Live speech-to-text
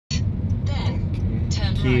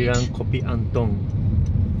Kiran Kopi Antong.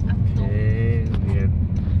 Okay, we are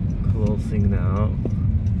closing now.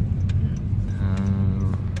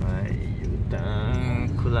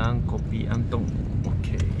 Kiran Kopi Antong.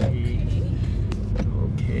 Okay.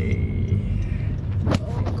 Okay.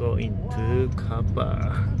 We go into car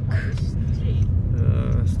park.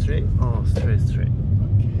 Straight? Oh, straight.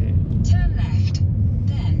 Okay. Turn left,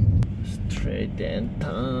 then. Straight and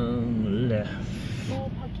turn left. More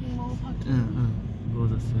parking. Go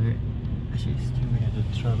this way. Actually, still we have to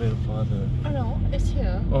travel further. Oh no, it's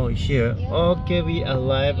here. Oh, it's here. Yeah. Okay, we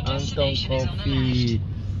arrive Antong Destination is on the Coffee.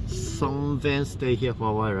 Some van stay here for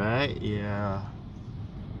a while, right? Yeah.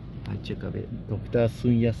 I check a bit. Dr.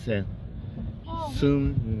 Sun Yat-sen. Oh,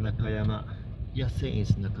 Sun Nakayama. Yat-sen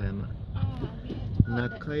is Nakayama. we have to park there.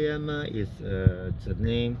 Nakayama is the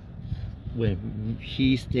name when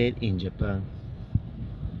he stayed in Japan.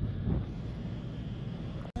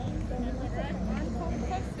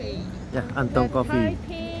 Yeah, Antong Coffee.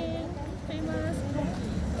 Famous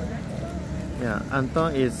coffee. Yeah,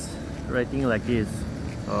 Antong is writing like this.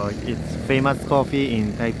 It's famous coffee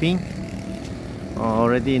in Taiping.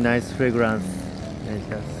 Already nice fragrance. Let's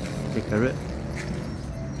just take a look.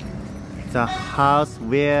 The house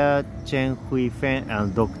where Chen Hui-fen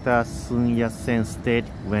and Dr. Sun Yat-sen stayed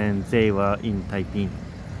when they were in Taiping.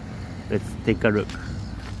 Let's take a look.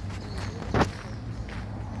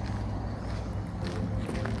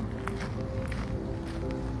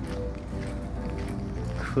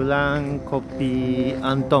 Kiran Kopi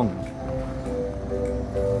Antong.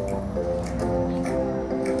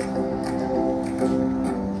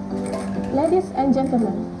 Ladies and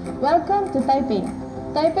gentlemen, welcome to Taipei.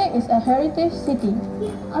 Taipei is a heritage city.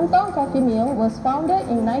 Antong Coffee Mill was founded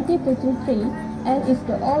in 1933 and is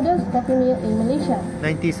the oldest coffee mill in Malaysia.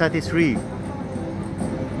 1933.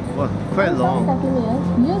 Wow, quite Antong long. Coffee Mill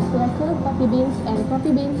used local coffee beans and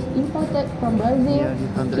coffee beans imported from Brazil, Nearly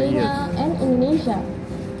 100 Kenya, years. and Indonesia.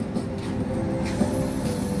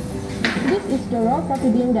 This is the raw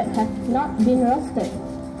coffee bean that have not been roasted.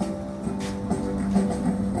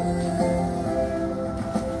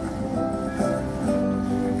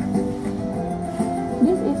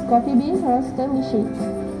 This is coffee bean roaster machine.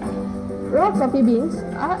 Raw coffee beans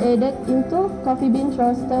are added into coffee bean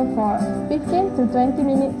roaster for 15 to 20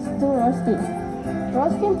 minutes to roasting.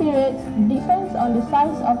 Roasting periods depends on the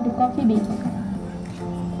size of the coffee bean.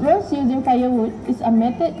 Roast using firewood is a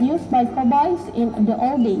method used by cowboys in the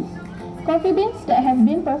old days. Coffee beans that have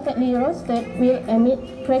been perfectly roasted will emit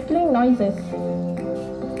crackling noises.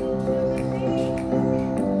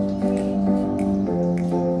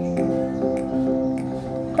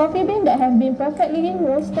 Coffee beans that have been perfectly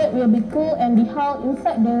roasted will be cool and be held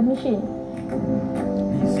inside the machine.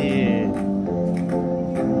 Easy.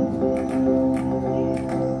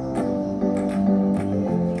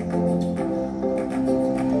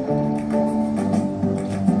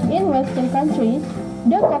 In Western countries,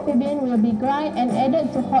 the coffee bean will be grind and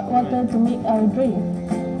added to hot water to make a drink.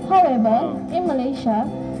 However, in Malaysia,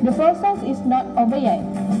 the process is not over yet.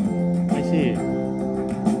 I see.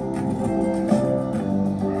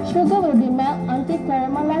 Sugar will be melted until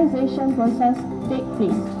caramelization process take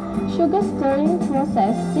place. Sugar stirring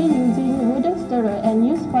process still using wooden stirrer and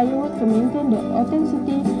use firewood to maintain the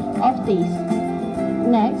authenticity of taste.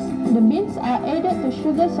 Next, the beans are added to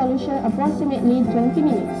sugar solution approximately 20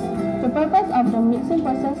 minutes. The purpose of the mixing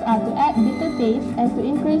process are to add bitter taste and to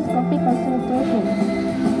increase coffee concentration.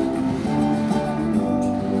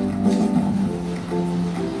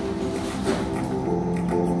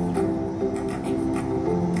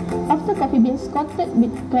 After coffee beans coated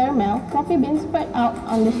with caramel, coffee beans spread out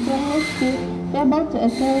on the stainless steel table to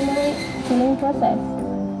accelerate chilling process.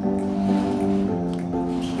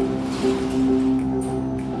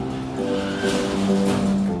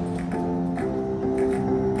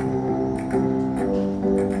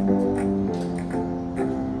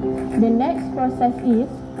 The next process is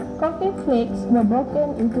coffee flakes were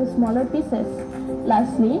broken into smaller pieces.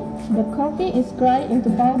 Lastly, the coffee is grind into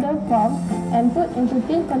powder form and put into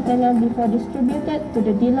tin container before distributed to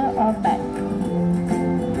the dealer or pack.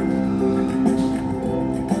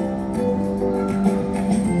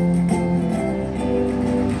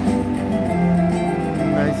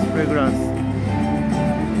 Nice fragrance.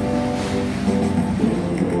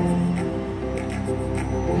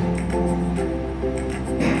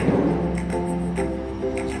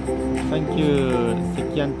 Thank you.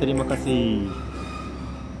 Sekian terima kasih.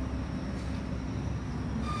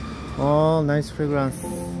 Oh, nice fragrance.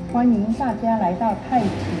 欢迎大家来到太平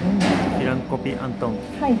Kiran Kopi Antong.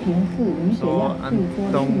 太平寺雨水 So 漾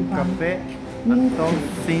最多 Antong 地方。 Cafe, 因 Antong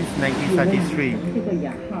since 1933. 这个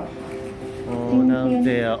雅号， Oh, So now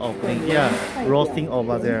they are opening. Yeah, roasting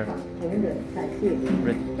over there. 同仁感谢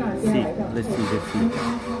Let's see. Let's see. Let's see.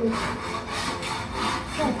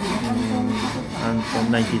 And from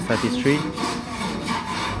 1933.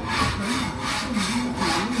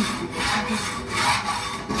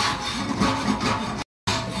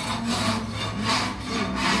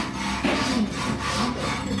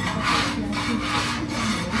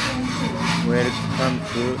 Welcome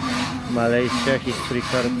to Malaysia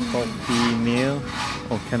Historical Coffee Mill.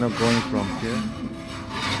 Oh, cannot go in from here.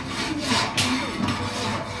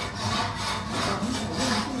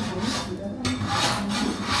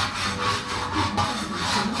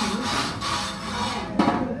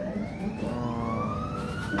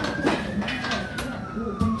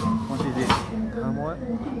 What is it? Palm oil?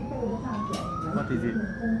 What is it?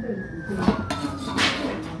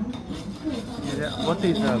 What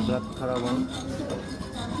is the black color one?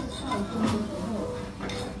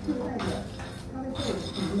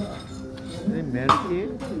 Is it milky?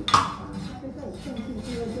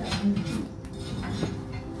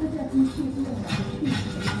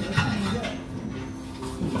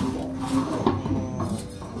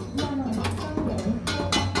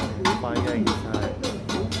 Fire inside.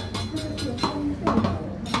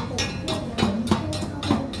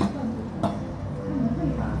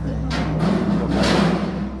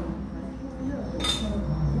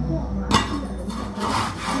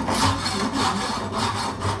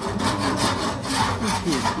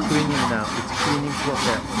 It's cleaning now. It's cleaning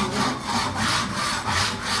process.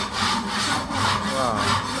 Wow.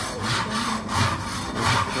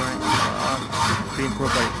 It's clean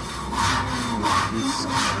properly. It's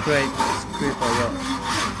scrape a lot.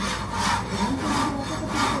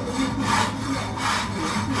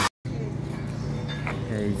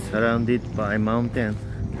 Okay, it's surrounded by mountain.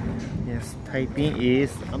 Yes, Taiping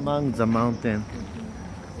is among the mountain.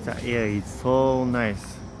 The air is so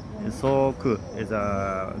nice. It's so cool. It's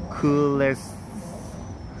the coolest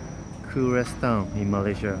town in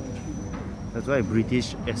Malaysia. That's why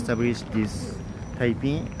British established this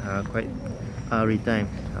Taiping quite early time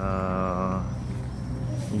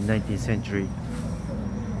in 19th century.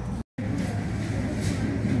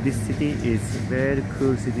 This city is very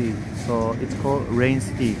cool city, so it's called Rain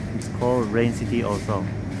City. It's called Rain City also.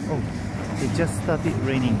 Oh, it just started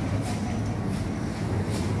raining.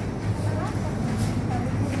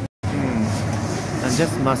 And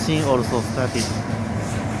just machine also started.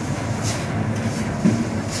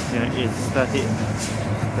 Yeah, it started.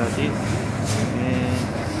 And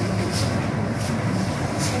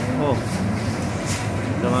oh,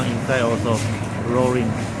 the one inside also rolling.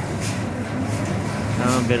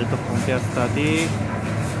 Now belt conveyor started.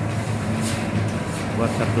 What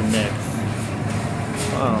happened next?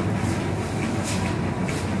 Wow.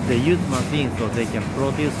 They use machines so they can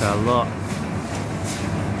produce a lot.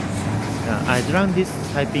 I drank this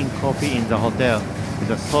Taiping coffee in the hotel.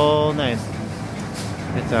 It's so nice.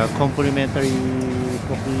 It's a complimentary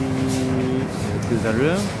coffee to the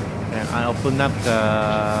room, and I open up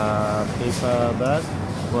the paper bag.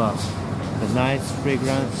 Wow, the nice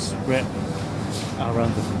fragrance spread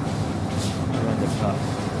around the cup.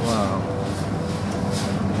 Wow.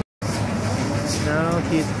 Now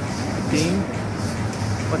he's putting,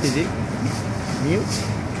 what is it? Milk?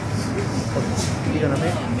 Oh, he's gonna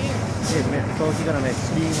make? Yeah, so he's gonna make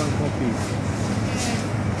 3-in-1 coffee.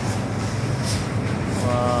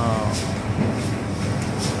 Wow.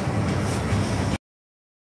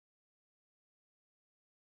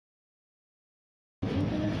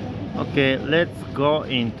 Okay, let's go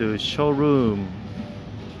into showroom.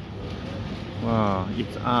 Wow,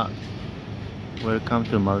 it's art. Welcome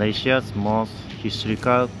to Malaysia's most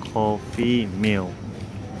historical coffee mill.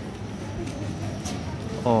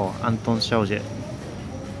 Oh, Antong Xiaojie.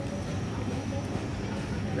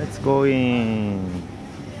 Let's go in.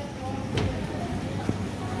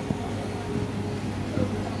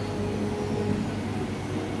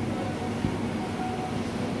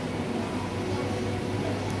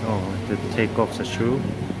 Oh, to take off the shoe.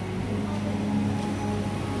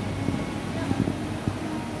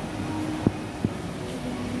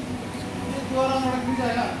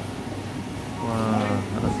 Wow,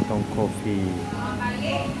 Antong coffee.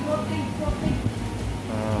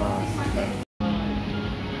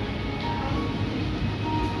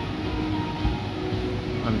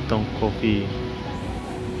 Antong coffee.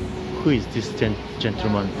 Who is this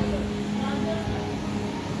gentleman?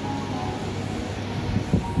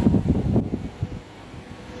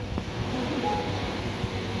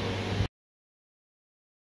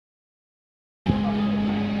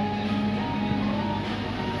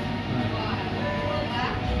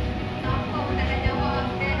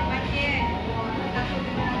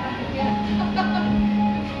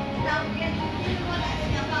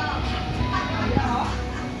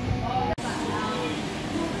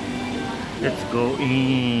 Let's go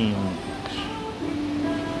in.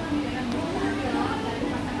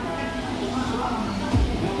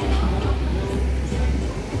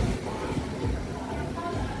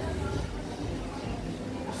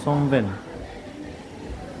 Songben.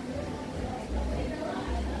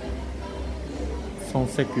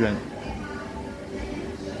 Songsekyuan.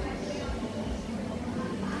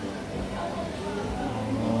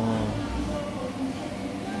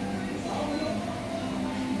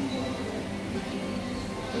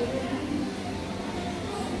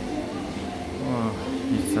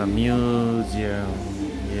 It's a museum.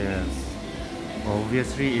 Yes,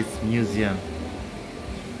 obviously it's museum.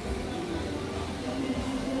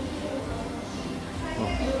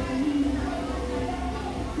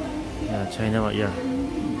 Yeah,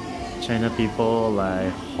 China people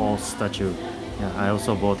like horse statue. Yeah, I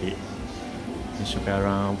also bought it. It should be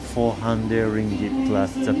around 400 ringgit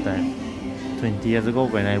plus that time. 20 years ago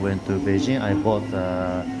when I went to Beijing, I bought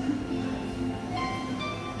a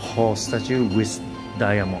horse statue with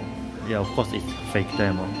diamond. Yeah, of course it's fake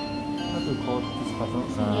diamond. How to call this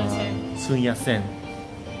person? Sun Yat-sen.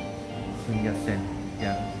 Sun Yat-sen.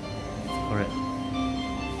 Yeah, correct.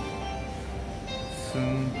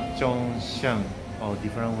 Sun Zhongshan, or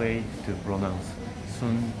different way to pronounce.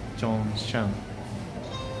 Sun Zhongshan.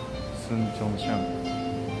 Sun Zhongshan.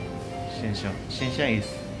 Xianxiang. Xianxiang is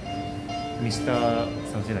Mr.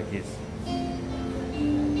 something like this.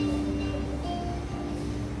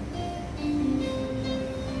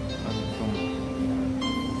 Antong.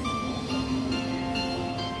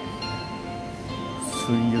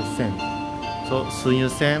 Sun Yat-sen. So Sun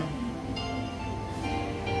Yat-sen,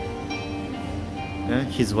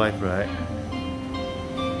 his wife, right?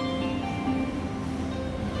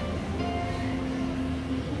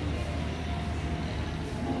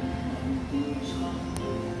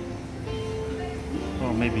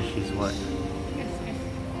 Or maybe his wife.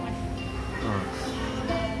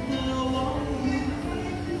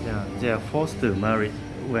 Yeah, they are forced to marry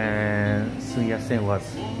when Sun Yat-sen was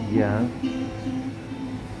young,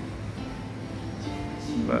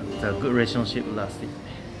 but the good relationship lasted.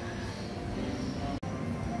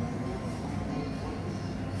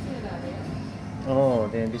 Oh,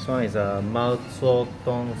 then this one is a Mao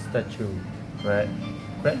Zedong statue, right?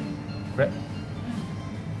 Correct.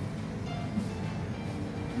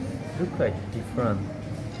 Look like different.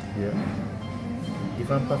 Yeah,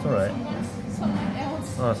 different person, right? Someone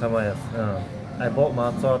else. Oh, someone else. I bought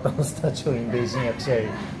Mao Zedong statue in Beijing actually,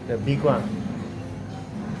 the big one.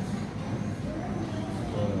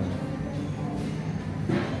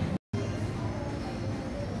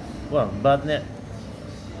 Wow, but net,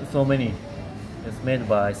 so many. It's made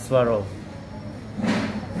by Swallow.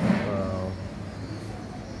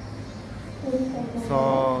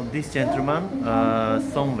 So this gentleman,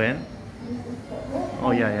 Song Wen. Oh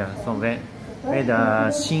yeah, Song Wen made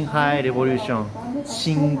a Shanghai Revolution,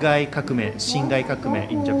 Shingai Kakume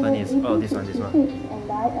in Japanese. Oh, this one.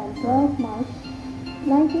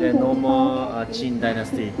 The normal Qin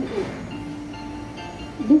dynasty.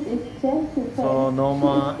 So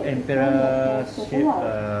normal emperorship,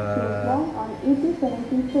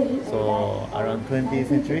 so around 20th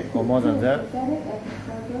century or more than that,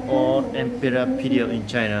 or emperor period in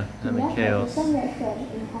China, and chaos. So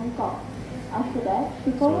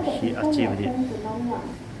he achieved it.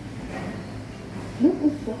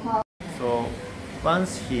 So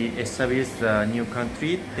once he established a new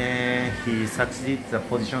country, then he succeeded the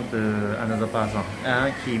position to another person,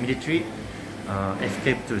 and he immediately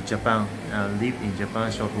escaped to Japan and lived in Japan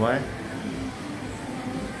a short while.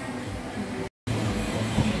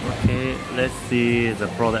 Okay, let's see the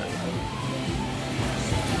product.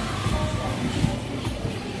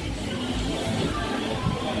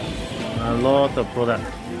 A lot of product,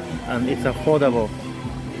 and it's affordable.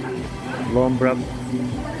 Long black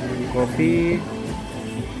coffee.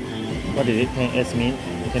 What is it? 10S mean?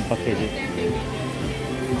 10 package.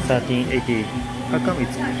 1380. How come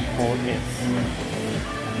it's 4S?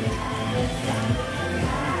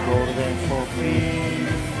 Golden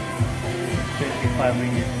coffee. 25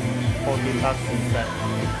 ringgit. 40 packs inside.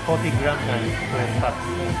 40 gram times 12 packs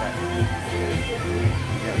inside.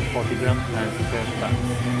 Yeah, 40 gram times 12 packs.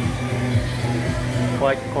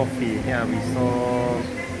 White coffee. Yeah, we saw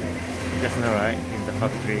just now, right? In the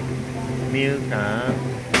factory. Milk and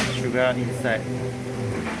sugar inside.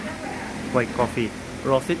 White coffee.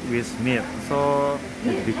 Roasted with milk, so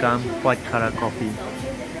it becomes white color coffee.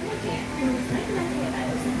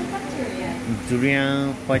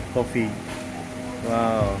 Durian white coffee.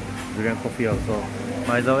 Wow, durian coffee also.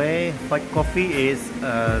 By the way, white coffee is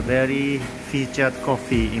a very featured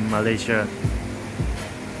coffee in Malaysia.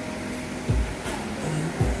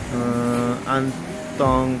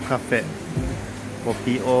 Antong Cafe.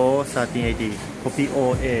 Coffee O 1380. Coffee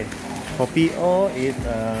OA. Coffee O is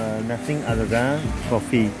nothing other than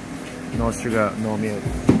coffee. No sugar, no milk.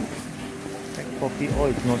 Coffee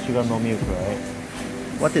O is no sugar, no milk, right?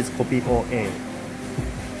 What is coffee OA?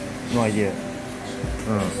 No idea.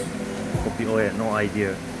 Coffee OA, no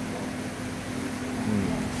idea.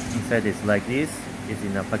 Inside is like this. It's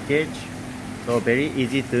in a package. So very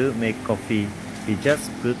easy to make coffee. We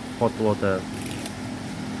just put hot water.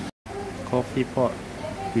 Coffee pot.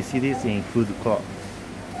 We see this in food court.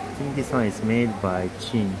 I think this one is made by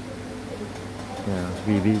Chin. Yeah,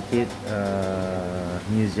 we visited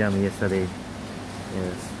museum yesterday.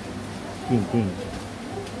 Yes, pink.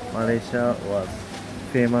 Malaysia was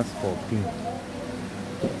famous for pink.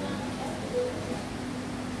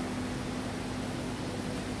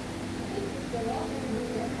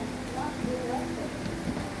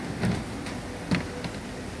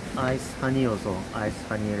 Ice honey also. Ice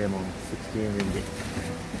honey lemon, 16 ringgit.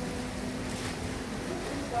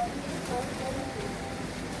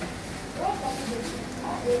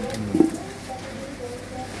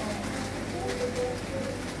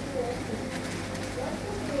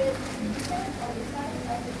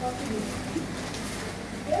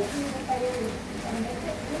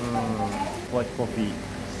 White coffee,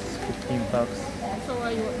 15 bucks. So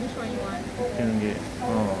which one you want? 15 ringgit.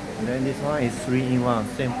 And then this one is 3 in 1,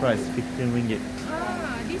 same price, 15 ringgit.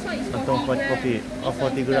 This one is 40 Antong white gram. coffee, This 40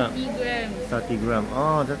 one is gram. 30 gram. 30 gram.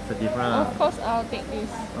 Oh, that's the difference. Of course, I'll take this.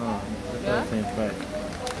 That's Yeah? the same price.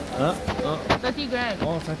 30 gram.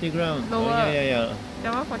 Oh, 30 gram. Lower. Oh, yeah.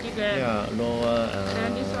 That one 40 gram. Yeah, lower.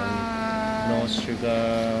 Then this one. No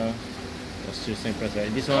sugar. That's still same price,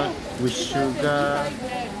 right? This one with sugar. 25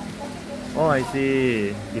 gram. Oh, I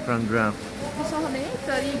see. Different gram. This one how many?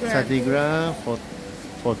 30 gram. 30 gram,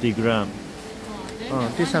 40 gram.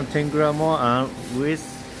 Then This one 10 gram more with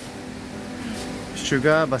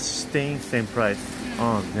sugar, but staying same price.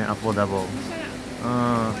 Then affordable.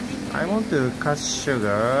 I want to cut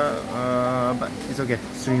sugar, but it's okay.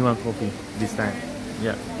 3-in-1 coffee this time.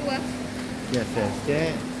 Yeah. Yes.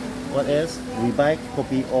 Then what else? We buy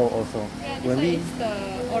coffee also. Yeah, this When one we is the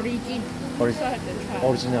origin. Ori- So I have to try.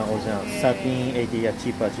 original, Yeah. 1380, yeah,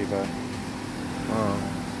 cheaper.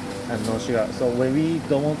 And no sugar. So when we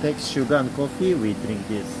don't take sugar and coffee, we drink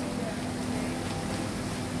this.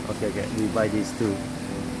 Okay, we buy this too.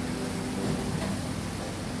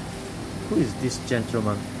 Who is this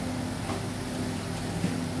gentleman?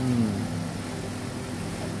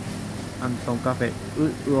 Antong Cafe,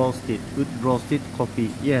 wood roasted coffee.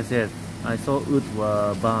 Yes. I saw wood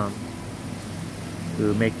were burned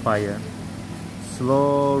to make fire.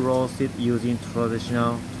 Slow roasted using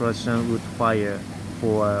traditional wood fire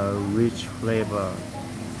for a rich flavor.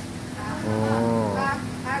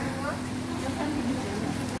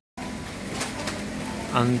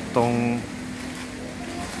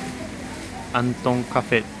 Antong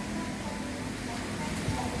Cafe.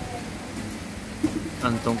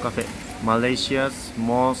 Antong Cafe, Malaysia's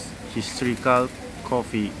most historical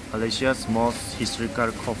coffee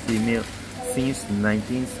mill since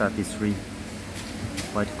 1933.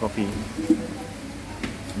 White coffee,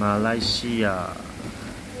 Malaysia.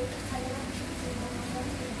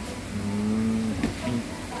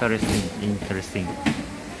 Interesting.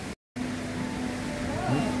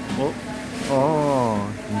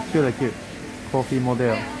 Cute. Coffee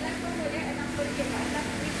model.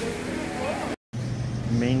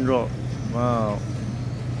 Main road. Wow.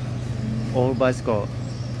 All bicycle.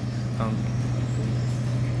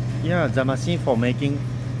 Yeah, the machine for making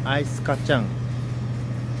ice kacang.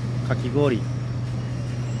 Kakigori.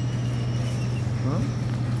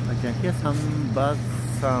 I can hear some bird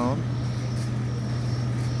sound.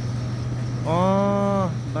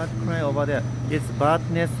 Oh, bird crying over there. It's bird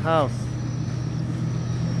nest house.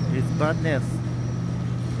 It's bird nest.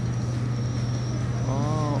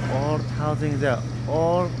 Oh, all housing there.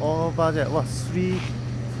 All over there. What,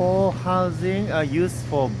 3-4 housing are used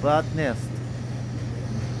for bird nest.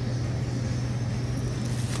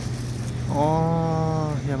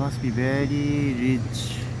 Oh, here must be very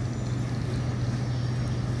rich.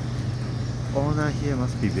 Owner here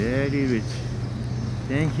must be very rich.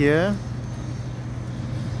 Then here,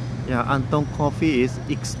 yeah, Antong Coffee is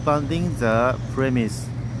expanding the premise.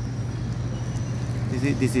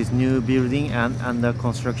 This is new building and under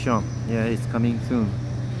construction. Yeah, it's coming soon.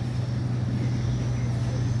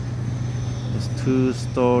 It's 2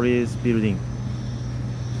 stories building.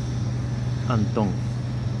 Antong.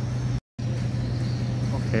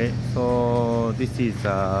 Okay, so this is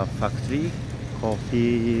a factory,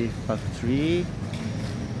 coffee factory.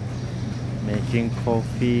 making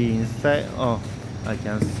coffee inside. Oh, I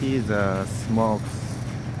can see the smoke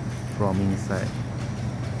from inside.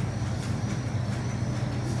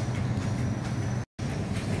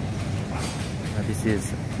 This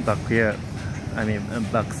is backyard,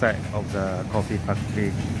 backside of the coffee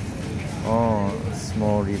factory. Oh,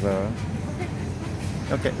 small river.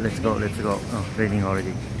 Okay, let's go. Oh, raining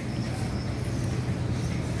already.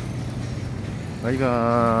 Bye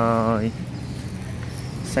bye.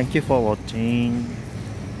 Thank you for watching.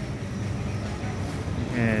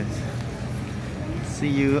 Yes. See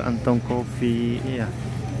you, Antong Coffee. Yeah.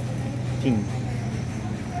 King.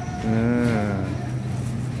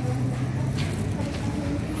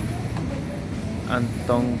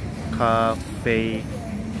 Antong Cafe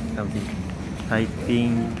something.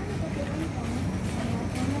 Typing.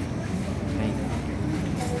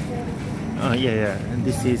 Yeah. And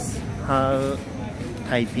this is how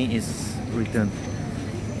Taiping is written.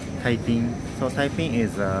 Taiping. So Taiping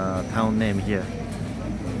is a town name here.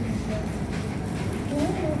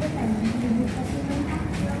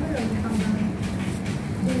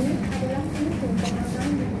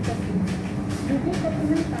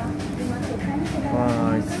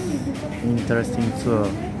 Wow, it's interesting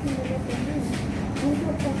tour.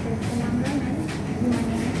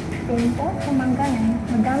 Tempo pemanggangan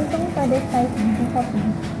bergantung pada saiz biji kopi.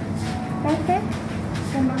 Proses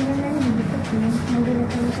pemanggangan biji kopi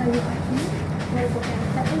menggunakan kayu api merupakan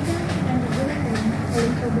 1 jam dan digunakan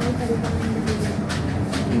oleh sebuah karibangan berbeda.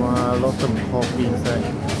 A lot of coffee inside.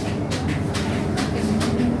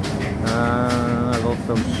 A lot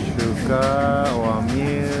of sugar or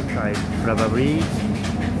milk, probably.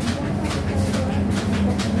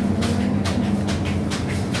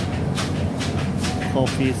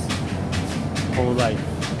 Coffee's whole life.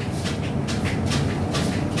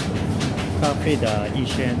 Cafe 的一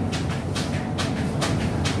生。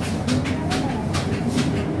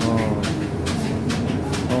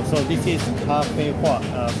So this is cafe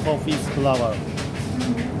coffee's flower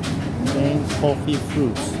and coffee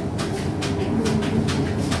fruits.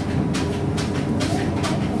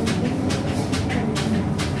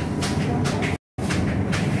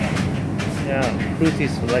 Yeah, fruit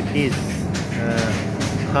is like this.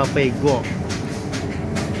 Cafe go.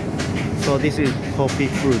 So this is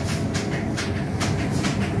coffee fruit.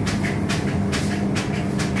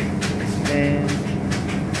 And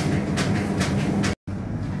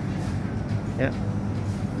yeah,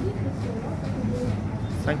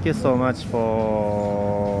 thank you so much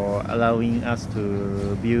for allowing us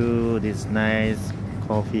to view this nice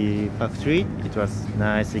coffee factory. It was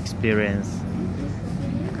nice experience.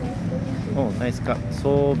 Oh, nice cup,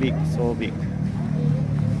 so big.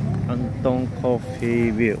 Antong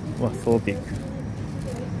Coffee View. Wow, so big.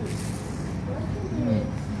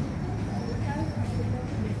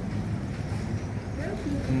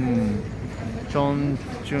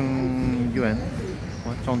 Chongchun Yuan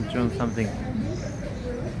or Chongchun something.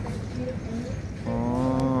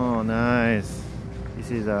 Oh, nice.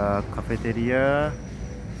 This is a cafeteria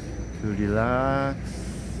to relax.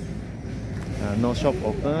 No shop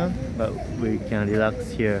open, but we can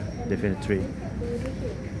relax here definitely.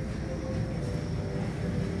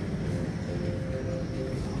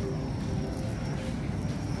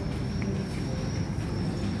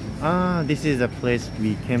 This is the place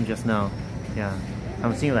we came just now. Yeah,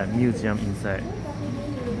 something like museum inside.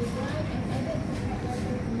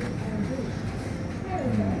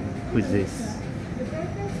 Who is this?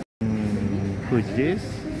 Who is this?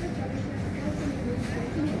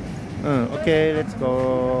 Okay, let's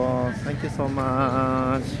go. Thank you so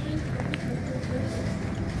much.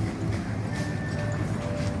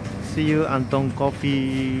 See you, Antong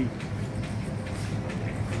Coffee.